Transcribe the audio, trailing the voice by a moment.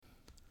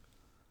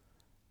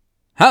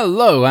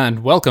Hello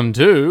and welcome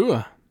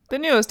to... the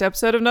newest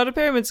episode of Not a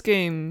Pyramid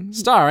Scheme.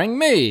 Starring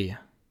me.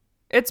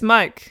 It's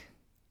Mike.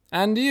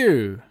 And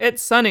you.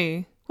 It's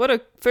Sunny. What are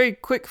 3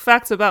 quick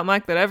facts about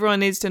Mike that everyone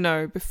needs to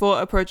know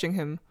before approaching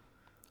him?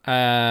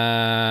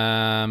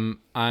 I'm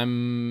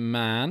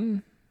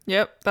man.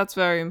 Yep, that's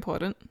very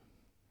important.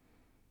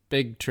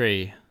 Big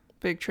tree.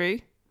 Big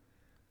tree.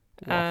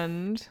 Waft.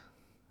 And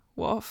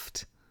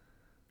waft.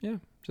 Yeah,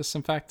 just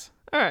some facts.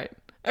 Alright.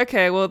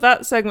 Okay, well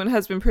that segment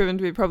has been proven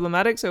to be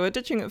problematic, so we're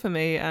ditching it for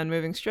me and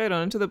moving straight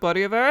on into the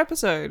body of our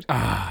episode.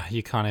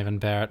 You can't even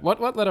bear it. What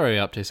letter are you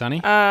up to,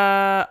 Sonny?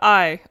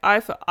 I. I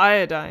for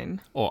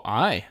iodine. Or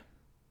I?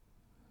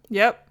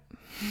 Yep.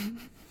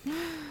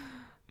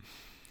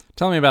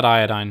 Tell me about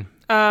iodine.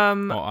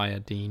 Or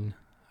iodine.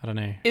 I don't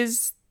know.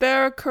 Is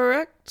there a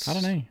correct? I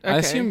don't know. Okay. I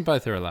assume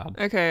both are allowed.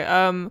 Okay,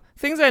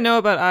 things I know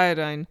about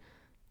iodine.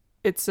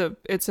 It's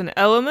an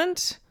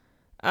element.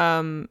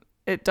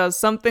 It does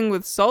something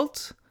with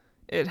salt.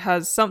 It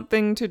has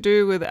something to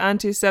do with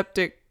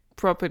antiseptic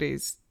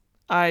properties.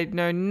 I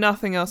know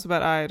nothing else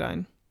about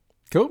iodine.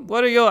 Cool.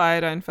 What are your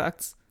iodine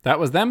facts? That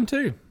was them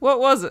too.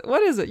 What was it?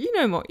 What is it? You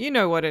know more. You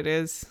know what it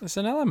is. It's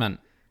an element.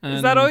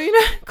 Is that all you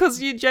know?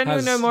 Because you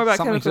genuinely know more about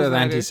something chemicals to do with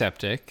than I do.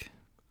 antiseptic.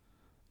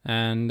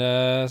 And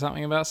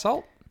something about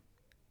salt.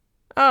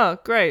 Oh,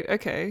 great.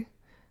 Okay.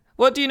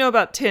 What do you know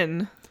about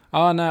tin?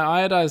 Oh no,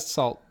 iodized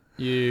salt.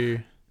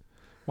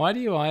 Why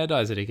do you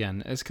iodize it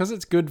again? It's because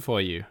it's good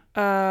for you.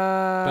 But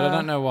I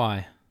don't know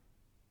why.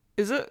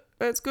 Is it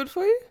that's good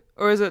for you?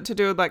 Or is it to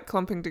do with like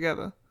clumping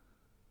together?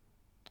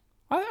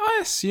 I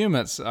assume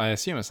it's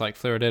like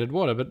fluoridated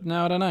water, but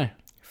no, I don't know.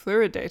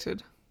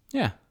 Fluoridated.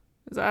 Yeah.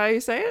 Is that how you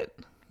say it?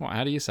 What?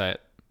 How do you say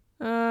it?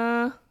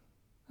 I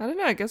don't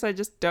know. I guess I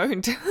just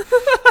don't.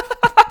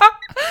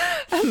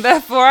 And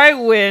therefore I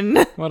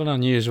win. What an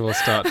unusual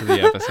start to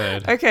the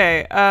episode.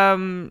 Okay.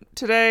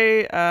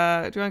 Today,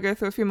 do you want to go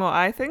through a few more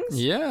I things?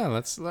 Yeah,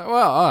 let's... There's a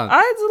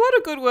lot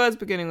of good words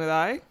beginning with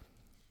I.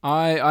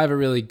 I have a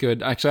really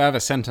good... Actually, I have a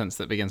sentence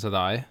that begins with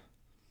I.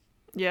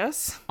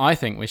 Yes. I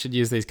think we should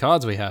use these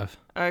cards we have.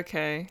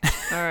 Okay.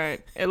 All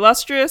right.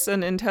 Illustrious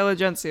and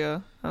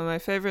intelligentsia are my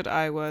favorite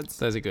I words.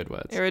 Those are good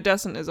words.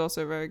 Iridescent is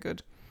also very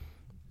good.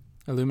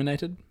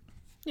 Illuminated?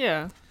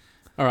 Yeah.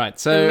 All right,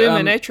 so...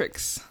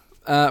 Illuminatrix.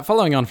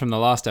 Following on from the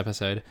last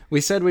episode,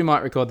 we said we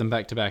might record them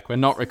back to back. We're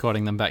not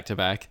recording them back to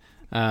back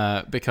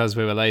because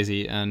we were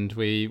lazy and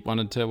we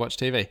wanted to watch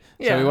TV.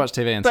 Yeah. So we watched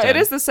TV instead. But it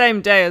is the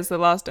same day as the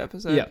last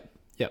episode.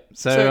 Yep.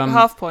 So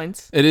half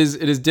points. It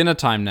is dinner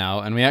time now,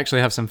 and we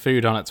actually have some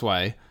food on its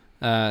way.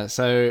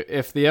 So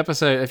if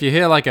you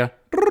hear like a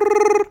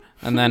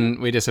and then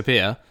we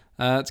disappear,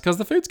 it's because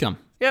the food's come.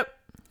 Yep.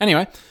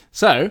 Anyway,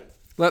 so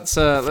let's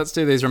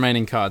do these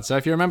remaining cards. So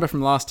if you remember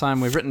from last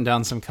time, we've written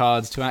down some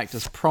cards to act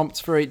as prompts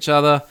for each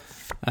other,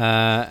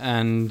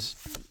 and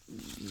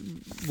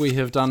we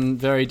have done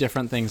very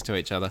different things to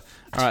each other.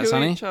 All right,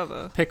 Sonny, each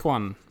other. pick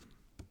one.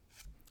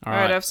 All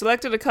right, I've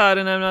selected a card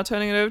and I'm now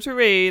turning it over to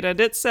read,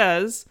 and it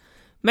says,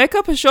 make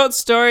up a short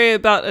story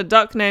about a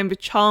duck named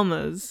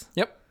Chalmers.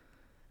 Yep.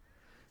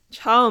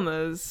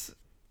 Chalmers.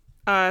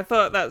 I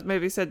thought that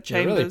maybe said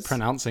Chambers. You're really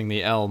pronouncing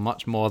the L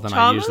much more than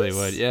Chalmers? I usually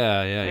would.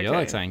 Yeah, Okay. You're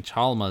like saying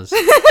Chalmers. I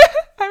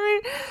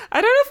mean, I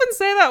don't often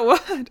say that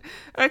word.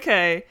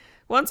 Okay.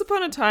 Once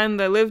upon a time,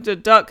 there lived a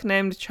duck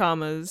named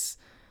Chalmers.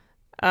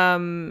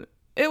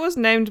 It was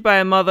named by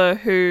a mother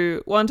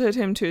who wanted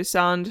him to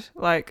sound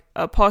like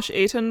a posh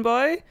Eton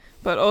boy,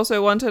 but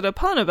also wanted a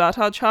pun about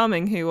how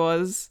charming he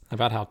was.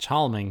 About how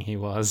charming he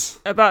was.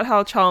 About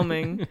how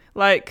charming.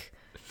 like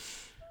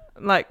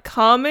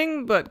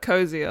calming, but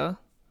cozier.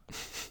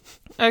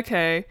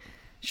 Okay.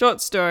 Short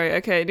story.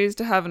 Okay, it needs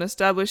to have an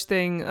established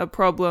thing, a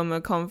problem,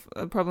 a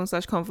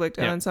problem/conflict,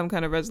 and Yep. then some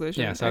kind of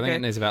resolution. Yeah, so I think it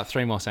needs about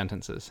 3 more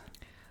sentences.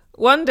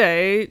 One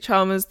day,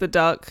 Chalmers the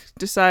duck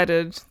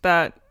decided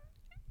that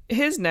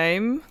his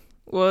name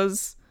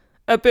was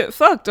a bit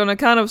fucked on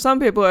account of some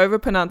people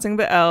overpronouncing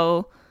the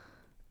L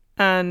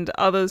and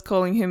others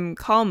calling him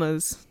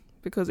Chalmers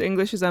because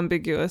English is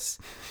ambiguous.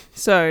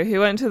 So he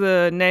went to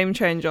the name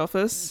change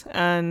office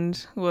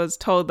and was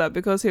told that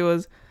because he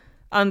was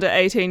under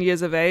 18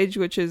 years of age,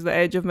 which is the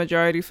age of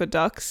majority for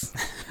ducks.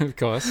 Of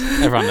course,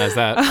 everyone knows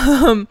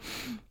that.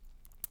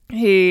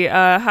 He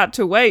had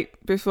to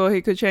wait before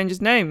he could change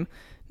his name.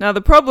 Now,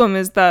 the problem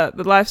is that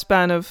the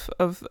lifespan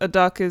of a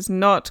duck is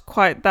not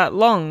quite that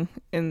long.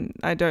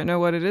 I don't know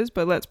what it is,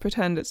 but let's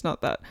pretend it's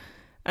not that.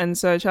 And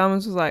so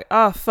Chalmers was like,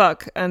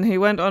 fuck. And he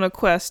went on a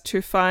quest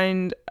to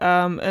find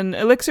an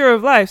elixir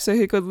of life so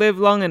he could live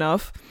long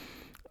enough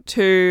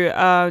to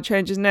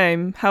change his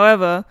name.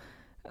 However,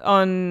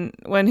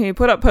 when he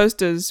put up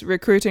posters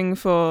recruiting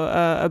for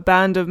a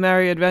band of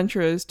merry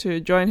adventurers to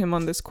join him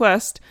on this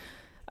quest,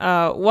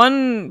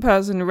 one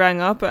person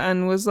rang up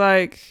and was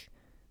like,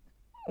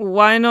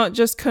 why not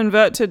just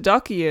convert to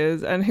duck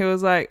years? And he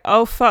was like,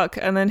 oh fuck.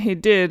 And then he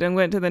did and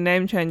went to the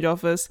name change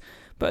office.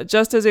 But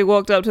just as he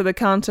walked up to the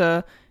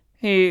counter,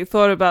 he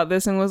thought about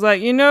this and was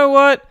like, you know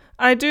what?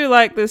 I do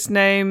like this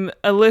name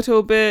a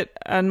little bit,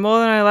 and more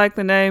than I like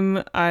the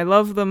name, I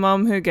love the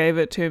mum who gave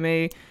it to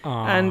me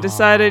and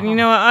decided, you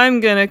know what, I'm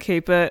gonna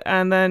keep it.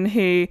 And then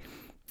he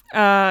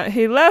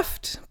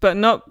left, but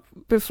not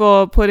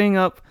before putting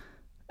up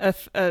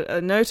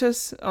a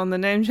notice on the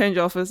name change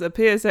office, a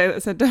PSA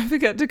that said, "Don't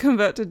forget to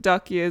convert to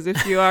duck years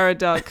if you are a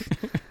duck."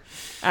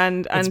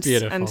 And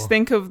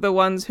think of the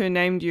ones who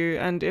named you,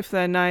 and if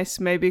they're nice,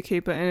 maybe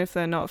keep it, and if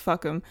they're not,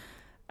 fuck them.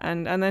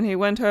 And then he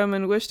went home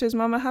and wished his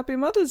mum a happy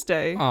Mother's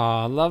Day.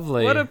 Oh,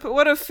 lovely.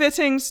 What a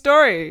fitting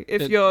story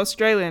if you're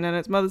Australian and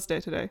it's Mother's Day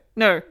today.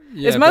 No,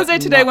 it's Mother's Day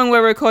today when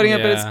we're recording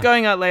it, but it's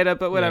going out later,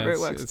 but whatever, it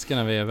works. It's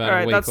going to be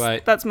about a week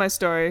late. That's my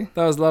story.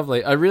 That was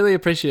lovely. I really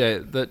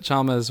appreciate that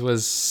Chalmers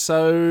was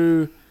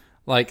so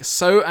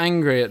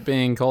angry at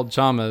being called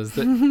Chalmers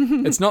that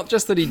it's not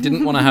just that he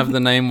didn't want to have the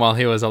name while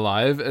he was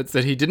alive, it's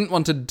that he didn't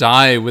want to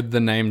die with the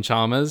name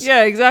Chalmers.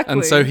 Yeah, exactly.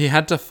 And so he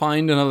had to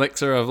find an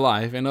elixir of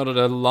life in order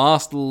to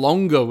last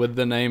longer with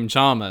the name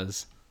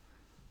Chalmers.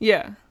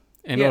 Yeah.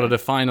 In order to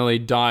finally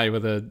die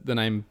with the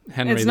name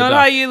Henry It's the not Duck.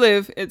 how you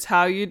live, it's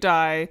how you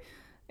die,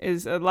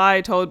 is a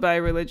lie told by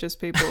religious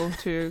people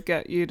to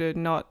get you to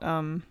not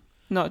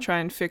try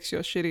and fix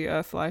your shitty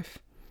earth life.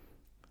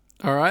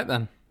 All right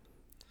then.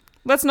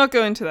 Let's not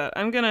go into that.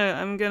 I'm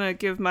gonna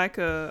give Mike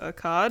a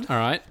card. All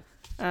right.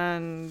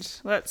 And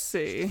let's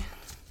see.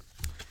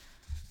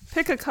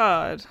 Pick a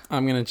card.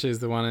 I'm going to choose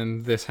the one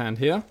in this hand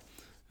here.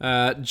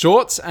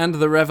 Jorts and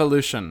the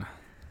Revolution.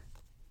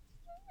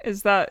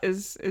 Is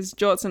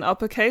Jorts an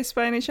uppercase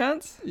by any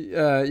chance?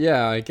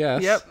 Yeah, I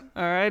guess. Yep.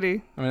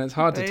 Alrighty. I mean, it's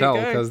hard to tell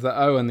because the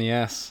O and the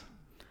S.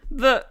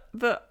 The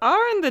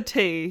R and the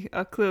T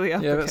are clearly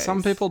uppercase. Yeah, but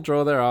some people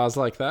draw their R's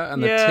like that,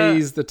 and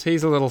the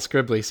T's a little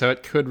scribbly, so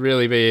it could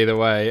really be either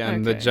way.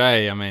 And the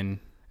J, I mean.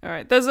 All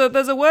right. There's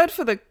a word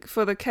for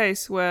the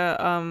case where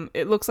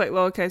it looks like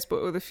lowercase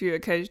but with a few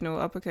occasional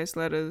uppercase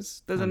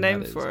letters. There's a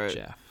name for it.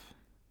 Jeff.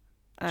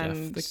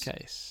 And Jeff the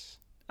case.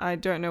 I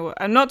don't know what.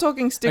 I'm not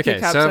talking sticky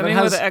caps. So I mean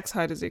where the X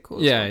height is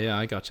equal. Yeah,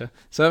 I gotcha.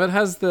 So if it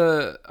has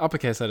the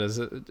uppercase letters,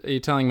 are you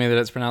telling me that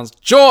it's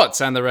pronounced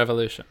Jorts and the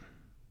Revolution?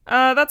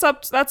 That's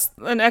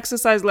an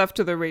exercise left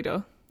to the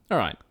reader. All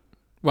right.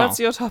 Well, that's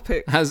your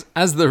topic. As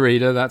the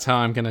reader, that's how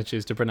I'm going to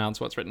choose to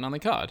pronounce what's written on the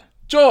card.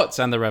 Jorts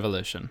and the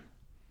Revolution.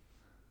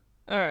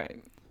 All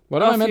right.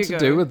 What am I meant to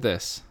do with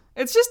this?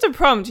 It's just a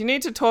prompt. You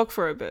need to talk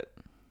for a bit.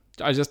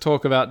 I just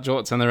talk about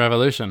Jorts and the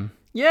Revolution.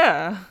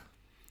 Yeah.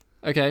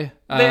 Okay.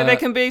 They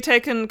can be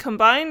taken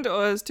combined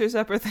or as two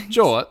separate things.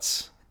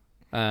 Jorts,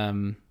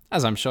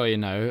 as I'm sure you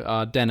know,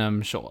 are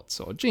denim shorts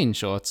or jean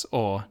shorts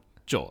or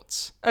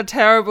jorts. A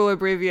terrible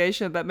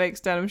abbreviation that makes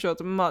denim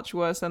shorts much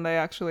worse than they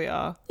actually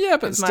are. Yeah,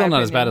 but still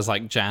not as bad as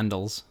like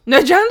jandals.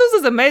 No, jandals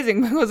is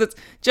amazing because it's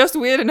just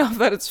weird enough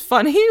that it's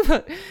funny,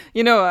 but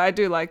you know, I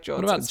do like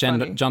jorts. What about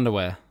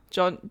jonderwear?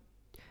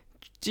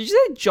 Did you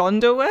say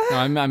jonderwear? No,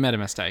 I made a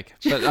mistake,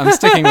 but I'm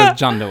sticking with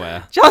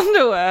jonderwear.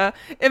 Jonderwear?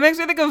 It makes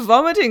me think of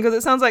vomiting because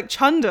it sounds like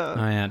chunder.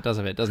 Oh yeah, it does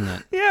a bit, doesn't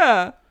it?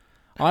 Yeah.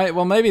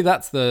 Well, maybe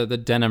that's the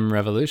denim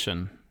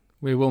revolution.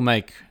 We will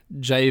make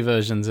J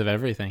versions of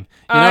everything.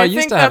 I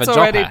used to have a top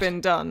hat. I think that's already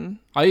been done.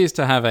 I used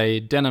to have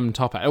a denim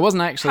top hat. It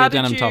wasn't actually a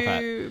denim top hat.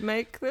 How did you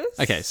make this?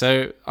 Okay,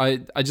 so I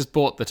just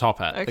bought the top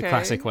hat, the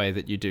classic way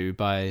that you do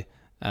by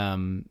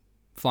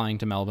flying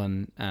to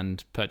Melbourne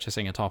and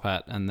purchasing a top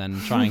hat and then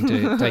trying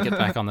to take it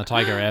back on the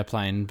Tiger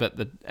airplane. But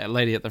the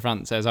lady at the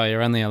front says, "Oh,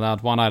 you're only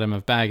allowed one item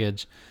of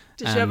baggage."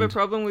 Did she have a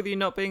problem with you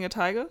not being a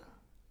tiger?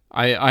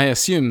 I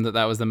assume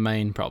that was the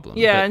main problem.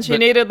 Yeah, and she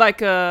needed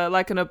like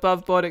an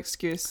above board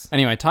excuse.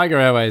 Anyway, Tiger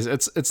Airways,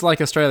 it's like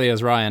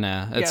Australia's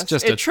Ryanair. It's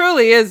just it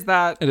truly is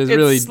that. It is it's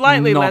really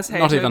slightly less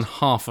hated. Not even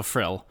half a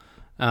frill.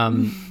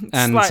 And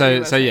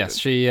so yes,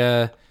 she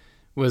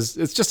was.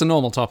 It's just a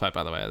normal top hat,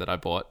 by the way, that I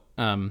bought.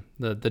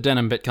 The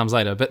denim bit comes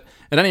later, but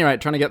at any rate,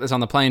 trying to get this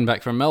on the plane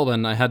back from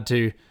Melbourne, I had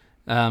to.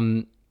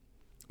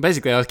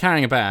 Basically, I was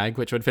carrying a bag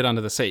which would fit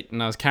under the seat,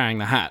 and I was carrying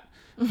the hat.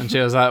 And she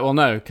was like, well,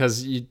 no,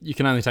 because you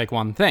can only take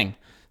one thing.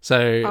 So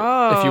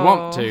if you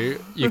want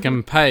to, you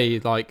can pay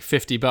like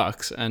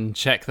 $50 and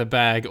check the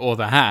bag or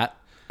the hat.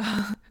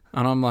 And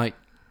I'm like,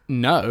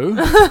 no,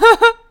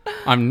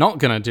 I'm not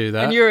going to do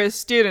that. And you're a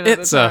student at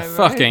the time, It's a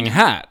fucking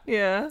hat.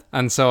 Yeah.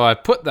 And so I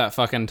put that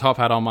fucking top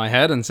hat on my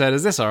head and said,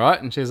 is this all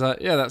right? And she's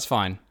like, yeah, that's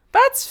fine.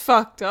 That's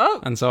fucked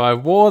up. And so I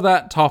wore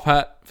that top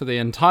hat for the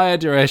entire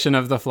duration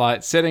of the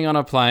flight, sitting on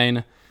a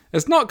plane.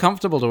 It's not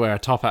comfortable to wear a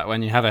top hat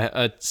when you have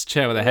a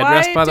chair with a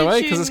headrest, by the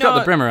way, because it's got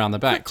the brim around the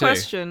back, too.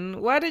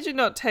 Question, why did you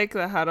not take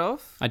the hat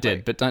off? I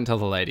did, but don't tell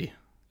the lady.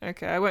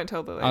 Okay, I won't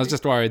tell the lady. I was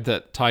just worried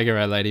that Tiger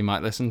Air lady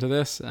might listen to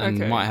this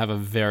and might have a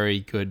very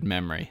good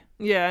memory.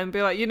 Yeah, and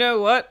be like, you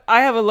know what?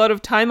 I have a lot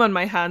of time on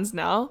my hands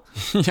now.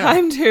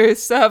 Time to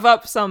serve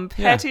up some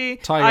petty,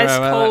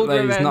 ice-cold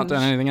revenge. Lady's not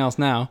doing anything else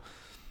now.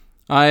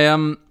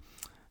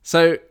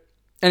 So,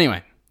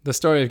 anyway, the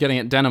story of getting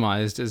it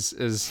denimized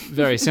is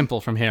very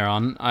simple from here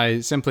on. I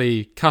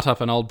simply cut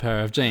up an old pair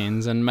of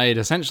jeans and made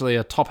essentially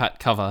a top hat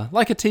cover,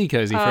 like a tea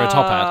cozy for a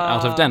top hat,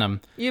 out of denim.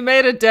 You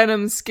made a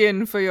denim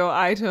skin for your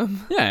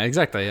item. Yeah,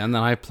 exactly. And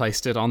then I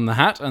placed it on the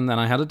hat, and then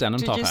I had a denim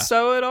top hat. Did you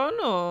sew it on,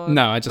 or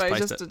no? I just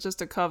placed it.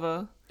 Just a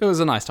cover. It was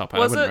a nice top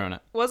hat. I wouldn't ruin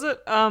it. Was it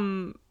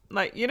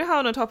like, you know how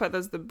on a top hat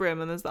there's the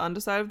brim and there's the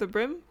underside of the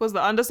brim? Was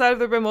the underside of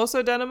the brim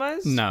also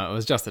denimized? No, it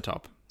was just the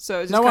top. So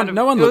it just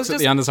no one looks at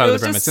the underside of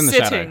the brim. It's in the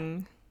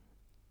shadow.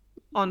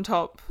 On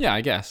top. Yeah, I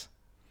guess.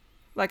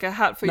 Like a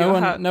hat for your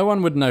hat. No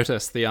one would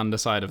notice the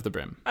underside of the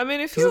brim. I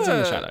mean, if you it's in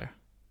the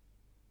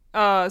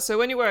shadow. So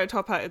when you wear a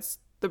top hat,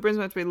 the brim's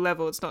meant to be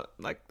level. It's not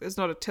like there's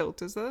not a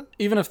tilt, is there?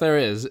 Even if there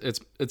is,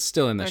 it's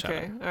still in the shadow.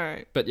 Okay, all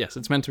right. But yes,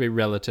 it's meant to be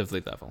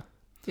relatively level.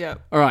 Yeah.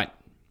 All right.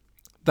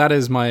 That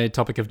is my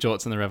topic of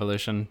jorts in the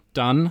revolution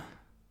done.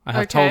 I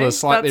have told a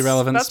slightly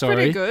relevant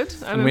story. That's pretty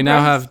good. And we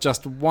now have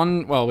just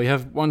one, we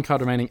have one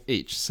card remaining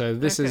each. So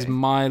this is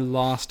my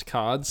last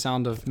card.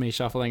 Sound of me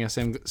shuffling a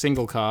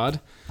single card.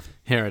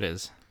 Here it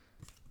is.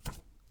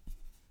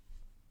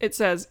 It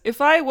says,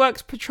 if I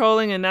worked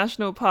patrolling a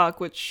national park,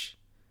 whoops,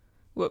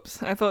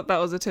 I thought that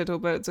was a tittle,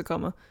 but it's a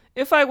comma.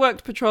 If I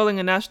worked patrolling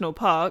a national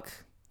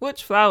park,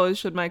 which flowers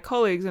should my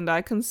colleagues and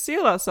I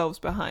conceal ourselves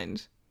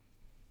behind?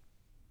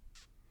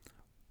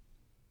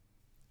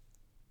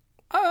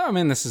 I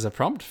mean, this is a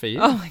prompt for you.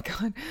 Oh my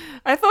god.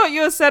 I thought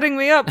you were setting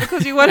me up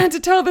because you wanted to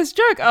tell this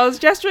joke. I was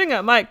gesturing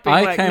at Mike,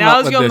 being like,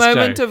 now's your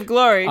moment of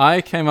glory.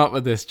 I came up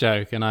with this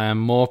joke, and I am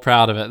more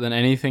proud of it than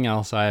anything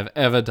else I have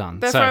ever done.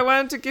 Therefore, I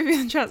wanted to give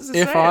you the chance to say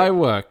it. If I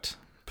worked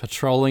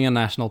patrolling a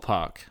national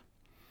park,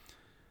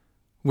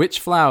 which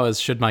flowers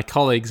should my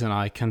colleagues and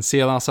I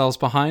conceal ourselves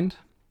behind?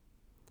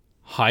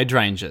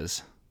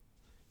 Hydrangeas.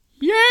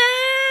 Yeah!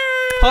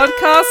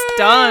 Podcast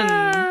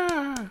done.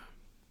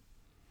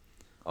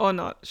 Or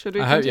not. Should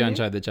we continue? I hope you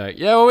enjoyed the joke.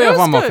 Yeah, well, we have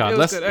one more card.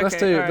 Let's do...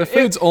 Right. The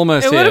food's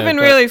almost here. It would have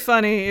been really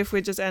funny if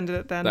we just ended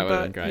it then. That would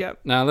have been great. Yep.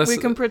 Now, we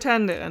can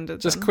pretend it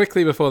ended just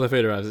quickly before the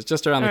food arrives. It's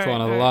just around the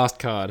corner, the last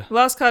card.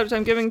 Last card, which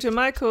I'm giving to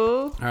Michael.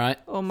 All right.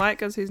 Or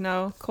Mike, as he's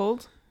now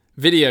called.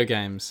 Video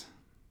games.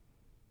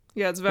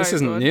 Yeah, it's very good. This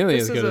isn't nearly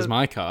as good as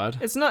my card.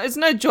 It's no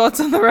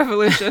jorts on the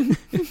revolution.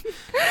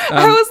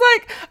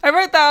 I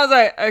wrote that, I was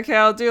like, okay,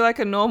 I'll do like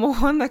a normal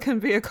one that can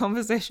be a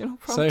conversational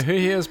prompt. So who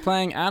here is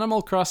playing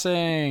Animal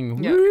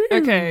Crossing? Yeah. Woo!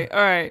 Okay,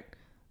 all right.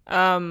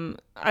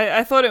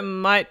 I thought it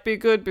might be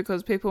good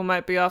because people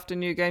might be after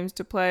new games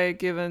to play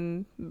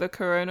given the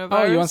coronavirus.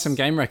 Oh, you want some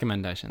game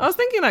recommendations? I was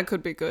thinking that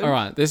could be good. All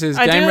right, this is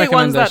Ideally, game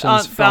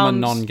recommendations from a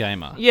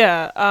non-gamer.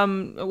 Yeah,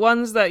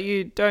 ones that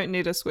you don't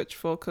need a Switch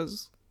for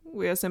because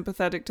we are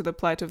sympathetic to the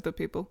plight of the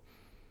people.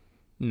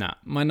 No,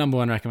 my number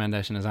one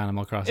recommendation is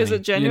Animal Crossing. Is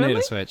it genuinely? You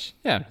need a Switch.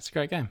 Yeah, it's a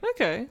great game.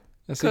 Okay.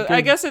 I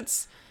guess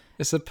it's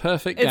a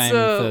perfect game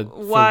for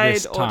wide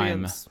this time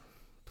audience.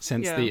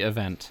 Since the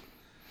event.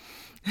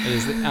 It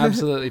is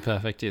absolutely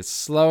perfect. It's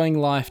slowing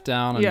life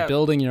down and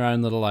building your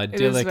own little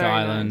idyllic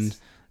island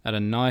at a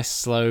nice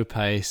slow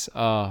pace.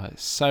 Oh,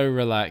 it's so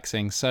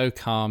relaxing, so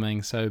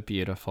calming, so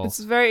beautiful. It's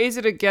very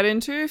easy to get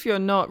into if you're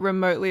not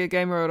remotely a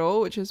gamer at all,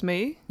 which is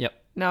me. Yep.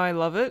 Now I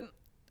love it.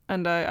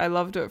 And I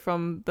loved it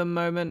from the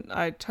moment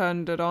I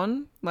turned it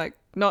on. Like,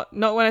 not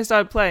when I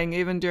started playing,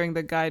 even during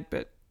the guide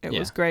bit. It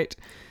was great.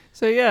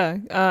 So yeah,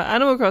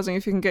 Animal Crossing,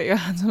 if you can get your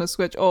hands on a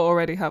Switch or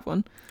already have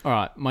one. All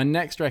right, my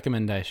next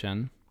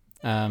recommendation.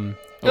 There's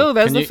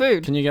the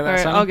food. Can you get that, All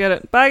right, Sunny? I'll get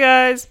it. Bye,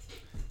 guys.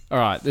 All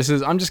right,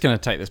 I'm just going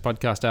to take this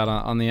podcast out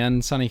on the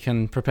end. Sunny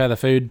can prepare the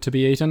food to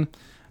be eaten.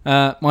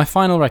 My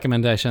final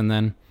recommendation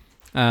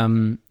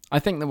then. I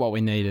think that what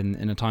we need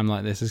in a time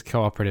like this is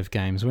cooperative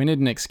games. We need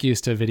an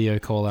excuse to video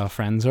call our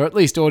friends, or at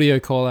least audio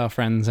call our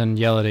friends and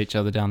yell at each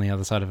other down the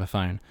other side of a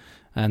phone.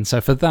 And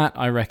so for that,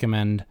 I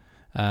recommend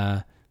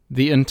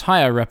the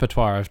entire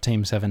repertoire of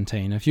Team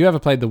 17. If you ever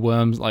played the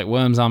Worms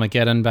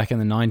Armageddon back in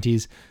the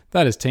 90s,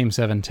 that is Team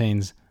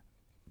 17's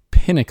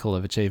pinnacle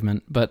of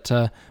achievement. But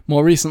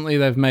more recently,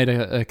 they've made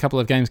a couple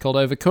of games called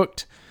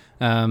Overcooked.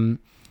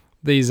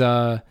 These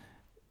are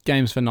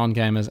games for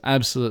non-gamers,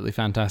 absolutely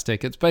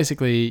fantastic. It's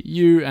basically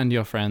you and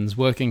your friends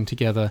working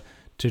together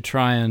to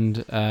try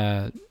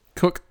and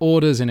cook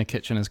orders in a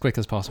kitchen as quick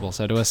as possible.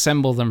 So to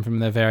assemble them from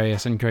their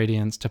various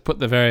ingredients, to put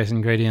the various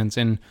ingredients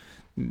in,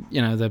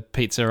 the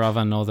pizza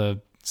oven or the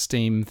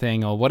steam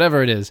thing or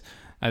whatever it is.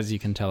 As you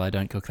can tell, I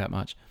don't cook that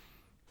much.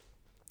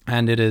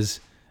 And it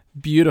is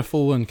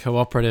beautiful and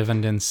cooperative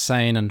and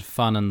insane and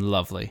fun and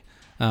lovely.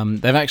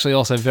 They've actually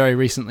also very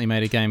recently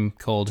made a game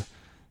called...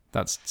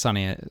 That's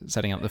Sunny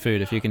setting up the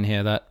food, if you can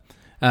hear that.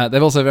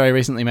 They've also very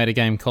recently made a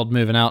game called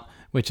Moving Out,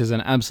 which is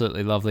an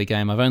absolutely lovely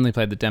game. I've only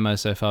played the demo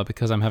so far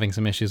because I'm having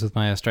some issues with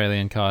my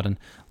Australian card. And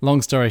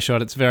long story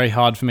short, it's very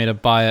hard for me to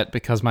buy it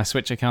because my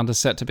Switch account is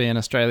set to be in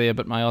Australia,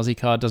 but my Aussie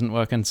card doesn't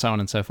work, and so on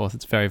and so forth.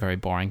 It's very, very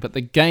boring. But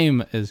the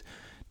game is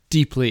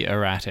deeply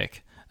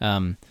erratic.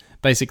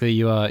 Basically,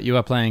 you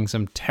are playing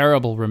some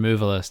terrible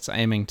removalists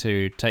aiming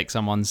to take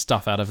someone's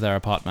stuff out of their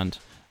apartment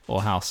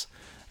or house.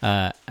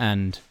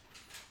 And...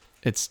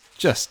 it's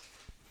just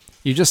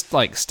You just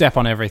like step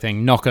on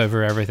everything, knock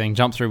over everything,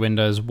 jump through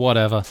windows,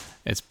 whatever.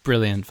 It's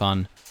brilliant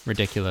fun,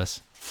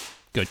 ridiculous,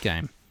 good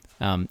game,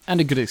 and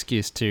a good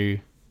excuse to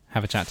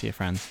have a chat to your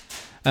friends.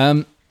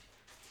 I'm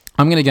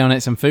going to go and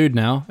eat some food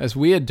now. It's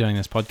weird doing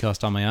this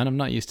podcast on my own. I'm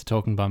not used to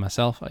talking by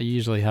myself. I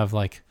usually have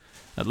like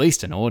at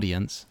least an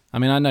audience. I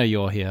mean, I know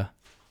you're here,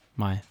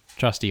 my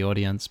trusty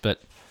audience,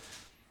 but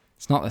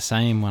it's not the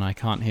same when I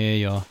can't hear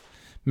your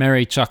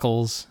merry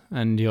chuckles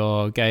and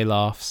your gay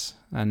laughs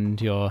and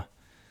your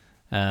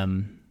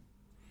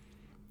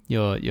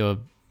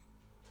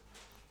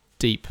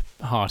deep,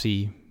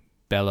 hearty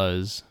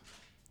bellows,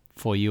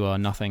 for you are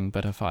nothing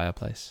but a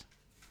fireplace.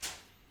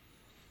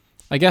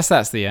 I guess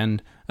that's the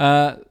end.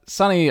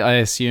 Sunny, I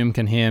assume,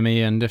 can hear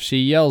me, and if she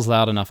yells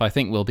loud enough, I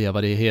think we'll be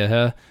able to hear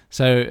her.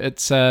 So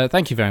it's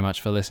thank you very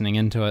much for listening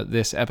into it,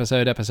 this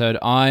episode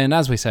I, and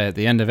as we say at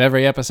the end of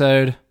every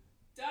episode,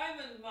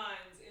 Diamond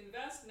mines,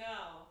 invest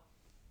now.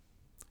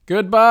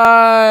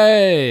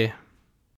 goodbye!